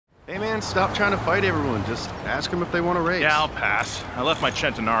Hey man, stop trying to fight everyone. Just ask them if they want to race. Yeah, I'll pass. I left my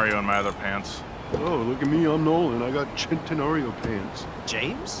Centenario in my other pants. Oh, look at me, I'm Nolan. I got Centenario pants.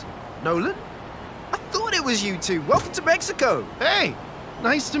 James? Nolan? I thought it was you two. Welcome to Mexico. Hey,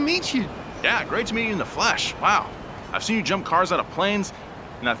 nice to meet you. Yeah, great to meet you in the flesh. Wow. I've seen you jump cars out of planes,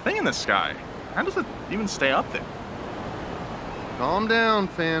 and that thing in the sky. How does it even stay up there? Calm down,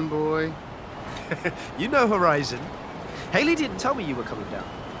 fanboy. You know Horizon. Haley didn't tell me you were coming down.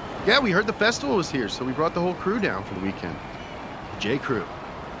 Yeah, we heard the festival was here, so we brought the whole crew down for the weekend. J. Crew.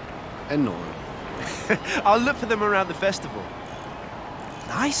 And Nolan. I'll look for them around the festival.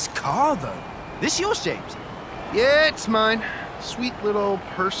 Nice car, though. This yours, James? Yeah, it's mine. Sweet little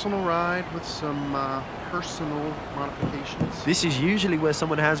personal ride with some personal modifications. This is usually where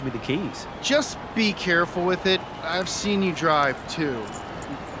someone hands me the keys. Just be careful with it. I've seen you drive, too.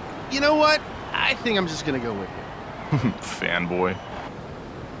 You know what? I think I'm just gonna go with you. Fanboy.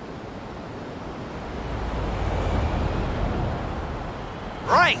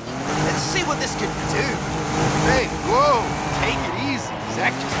 Right, let's see what this can do. Hey, whoa! Take it easy.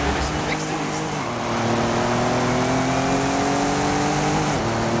 Zach just finished fixing these things.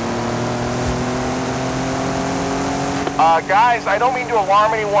 Guys, I don't mean to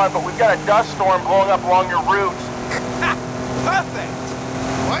alarm anyone, but we've got a dust storm blowing up along your route. Ha! Perfect!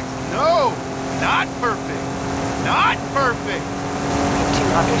 What? No! Not perfect! Not perfect!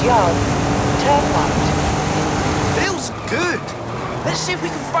 200 yards. Turn right. Feels good. Let's see if we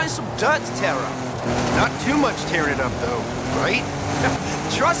can find some dirt to tear up. Not too much tearing it up, though, right?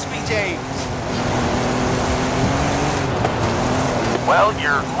 Trust me, James. Well,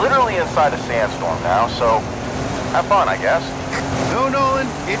 you're literally inside a sandstorm now, so have fun, I guess. No, Nolan,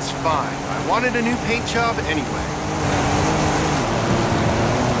 it's fine. I wanted a new paint job anyway.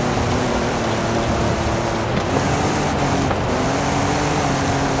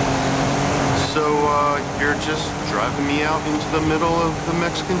 So, you're just driving me out into the middle of the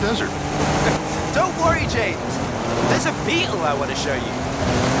Mexican desert. Don't worry, James. There's a beetle I want to show you.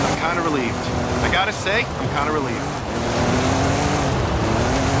 I'm kind of relieved. I gotta say, I'm kind of relieved.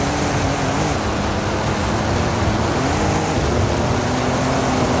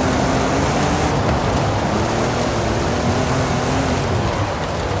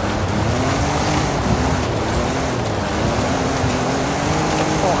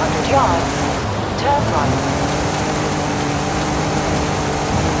 Yards. Turn right.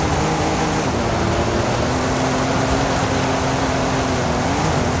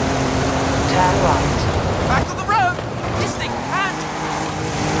 Turn right. Back on the road. This thing can't.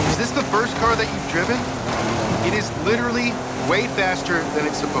 Is this the first car that you've driven? It is literally way faster than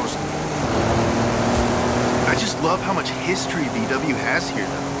it's supposed to be. I just love how much history VW has here,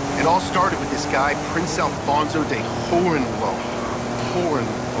 though. It all started with this guy, Prince Alfonso de Hohenlohe.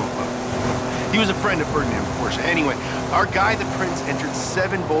 He was a friend of Ferdinand Porsche. Anyway, our guy, the Prince, entered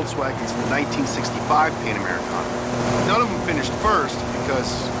 7 Volkswagens in the 1965 Pan Americana. None of them finished first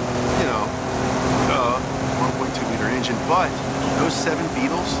because, you know, 1.2-liter engine. But those 7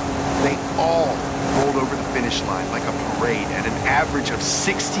 Beetles, they all rolled over the finish line like a parade at an average of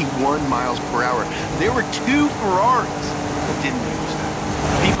 61 miles per hour. There were 2 Ferraris that didn't use that.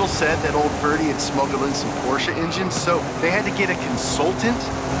 People said that old Ferdy had smuggled in some Porsche engines, so they had to get a consultant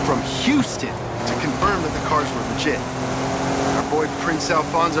from Houston to confirm that the cars were legit. Our boy Prince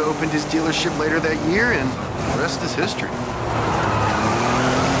Alfonso opened his dealership later that year, and the rest is history.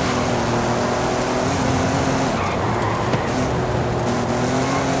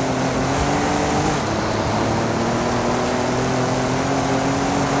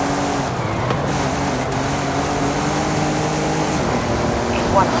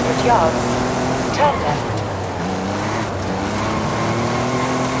 In 100 yards. Turn left.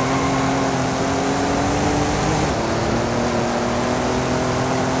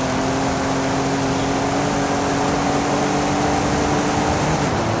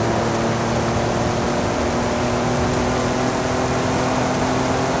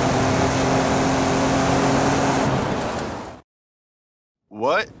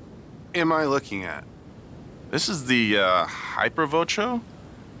 What am I looking at? This is the Hypervocho?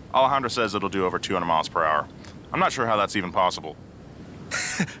 Alejandro says it'll do over 200 miles per hour. I'm not sure how that's even possible.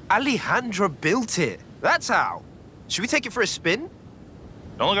 Alejandro built it. That's how. Should we take it for a spin?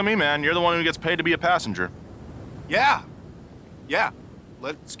 Don't look at me, man. You're the one who gets paid to be a passenger. Yeah. Yeah.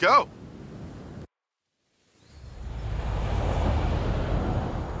 Let's go.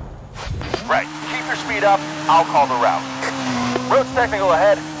 Right, keep your speed up, I'll call the route. Road's technical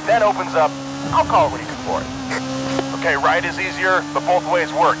ahead, then opens up, I'll call it when you can for it. Okay, right is easier, but both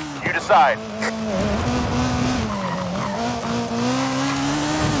ways work. You decide.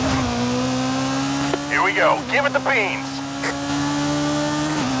 we go. Give it the beans.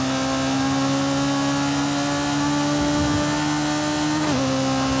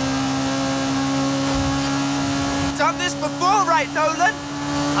 Done this before, right, Nolan?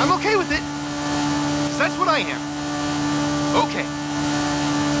 I'm okay with it. 'Cause that's what I am. Okay.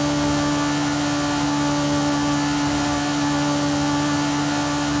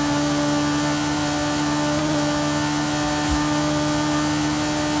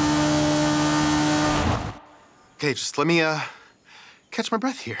 Okay, just let me, catch my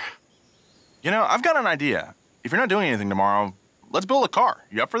breath here. You know, I've got an idea. If you're not doing anything tomorrow, let's build a car.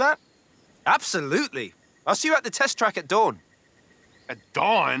 You up for that? Absolutely. I'll see you at the test track at dawn. At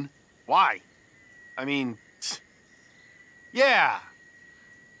dawn? Why? I mean, yeah.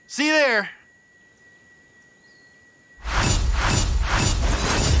 See you there.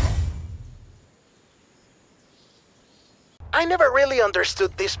 I never really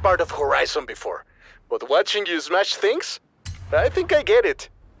understood this part of Horizon before, but watching you smash things, I think I get it.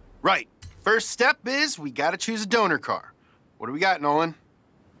 Right. First step is we gotta choose a donor car. What do we got, Nolan?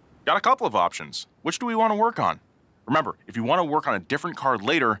 Got a couple of options. Which do we want to work on? Remember, if you want to work on a different car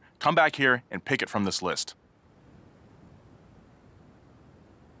later, come back here and pick it from this list.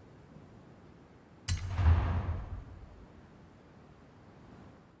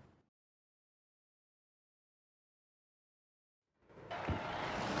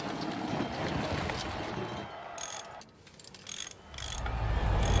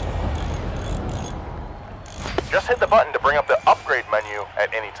 Just hit the button to bring up the upgrade menu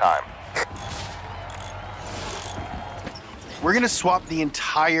at any time. We're gonna swap the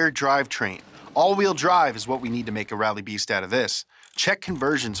entire drivetrain. All-wheel drive is what we need to make a rally beast out of this. Check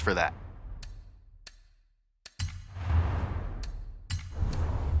conversions for that.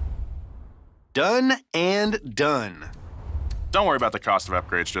 Done and done. Don't worry about the cost of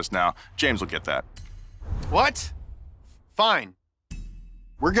upgrades just now. James will get that. What? Fine.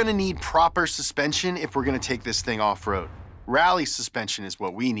 We're gonna need proper suspension if we're gonna take this thing off-road. Rally suspension is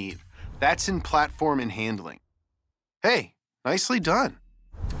what we need. That's in platform and handling. Hey, nicely done.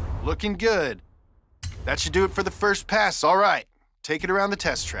 Looking good. That should do it for the first pass. All right, take it around the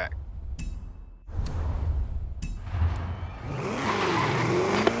test track.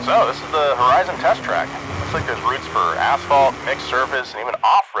 So, this is the Horizon test track. Looks like there's routes for asphalt, mixed surface, and even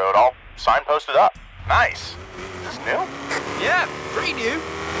off-road all signposted up. Nice. Is this new? Yeah, pretty new.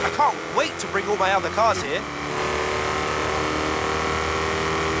 I can't wait to bring all my other cars here.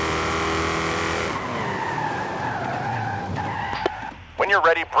 When you're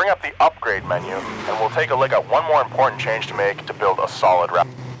ready, bring up the upgrade menu, and we'll take a look at one more important change to make to build a solid rally.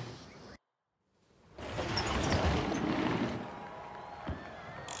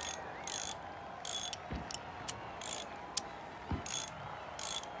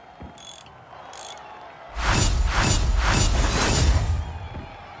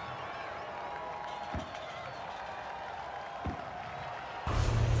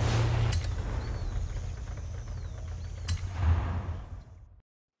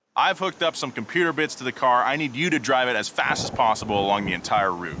 I've hooked up some computer bits to the car. I need you to drive it as fast as possible along the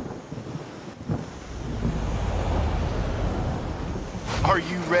entire route. Are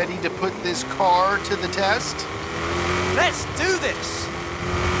you ready to put this car to the test? Let's do this!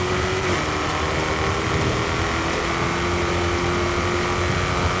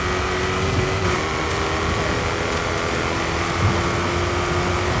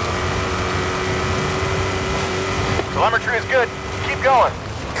 Telemetry is good. Keep going.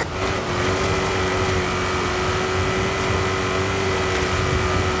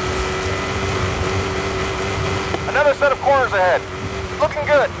 Another set of corners ahead. Looking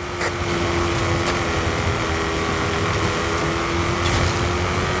good.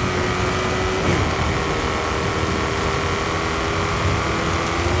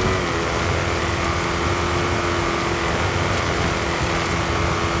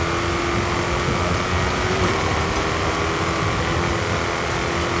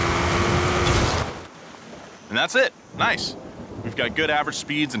 And that's it. Nice. We've got good average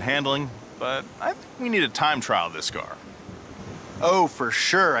speeds and handling, but I think we need a time trial of this car. Oh, for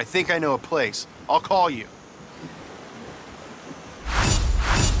sure. I think I know a place. I'll call you.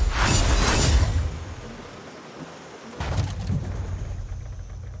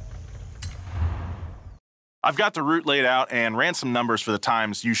 I've got the route laid out and ran some numbers for the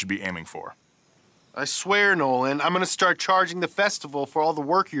times you should be aiming for. I swear, Nolan, I'm gonna start charging the festival for all the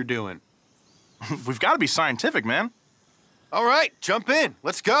work you're doing. We've got to be scientific, man. All right, jump in.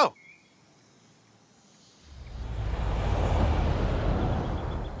 Let's go.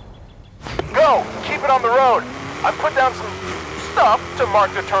 Go! Keep it on the road. I've put down some stuff to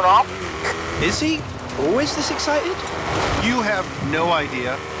mark the turnoff. Is he? always this excited? You have no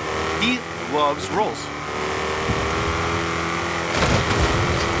idea. He loves rolls.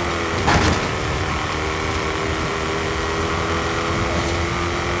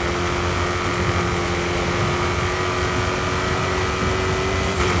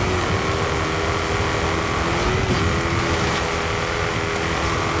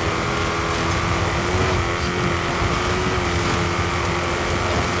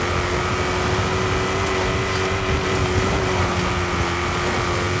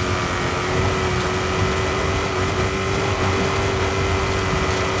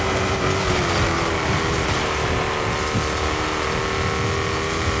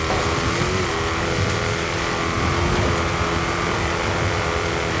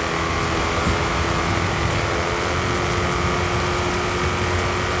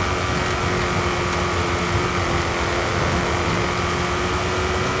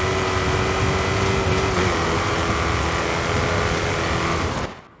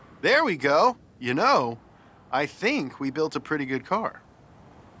 There we go. You know, I think we built a pretty good car.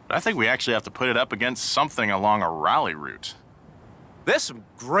 I think we actually have to put it up against something along a rally route. There's some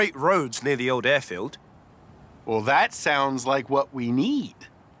great roads near the old airfield. Well, that sounds like what we need.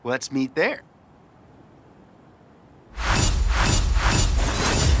 Let's meet there.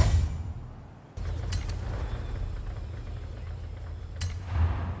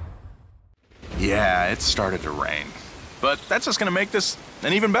 Yeah, it started to rain. But that's just gonna make this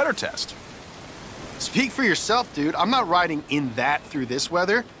an even better test. Speak for yourself, dude. I'm not riding in that through this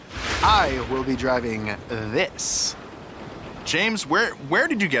weather. I will be driving this. James, where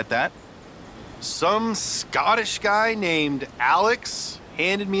did you get that? Some Scottish guy named Alex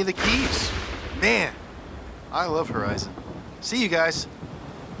handed me the keys. Man, I love Horizon. See you guys.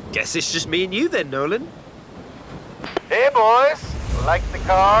 Guess it's just me and you then, Nolan. Hey, boys. Like the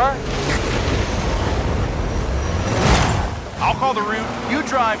car? I'll call the route, you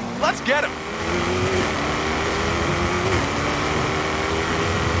drive, let's get him!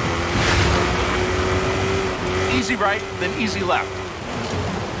 Easy right, then easy left.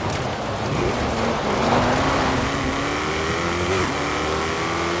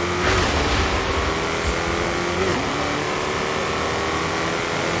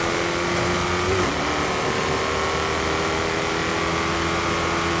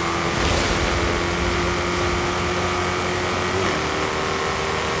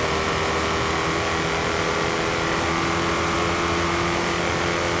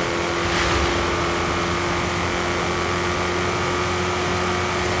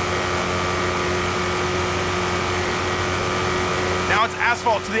 Now it's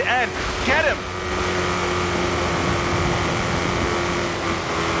asphalt to the end. Get him!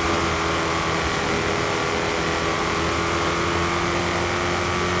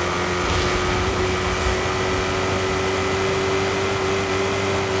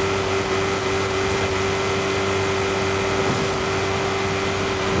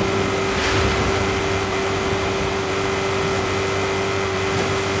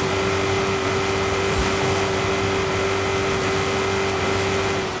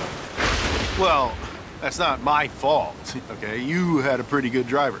 Well, that's not my fault, okay? You had a pretty good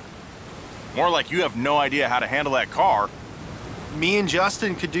driver. More like you have no idea how to handle that car. Me and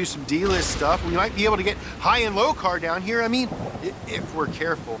Justin could do some D-list stuff. We might be able to get high and low car down here. I mean, if we're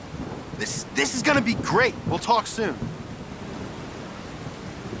careful. This is gonna be great. We'll talk soon.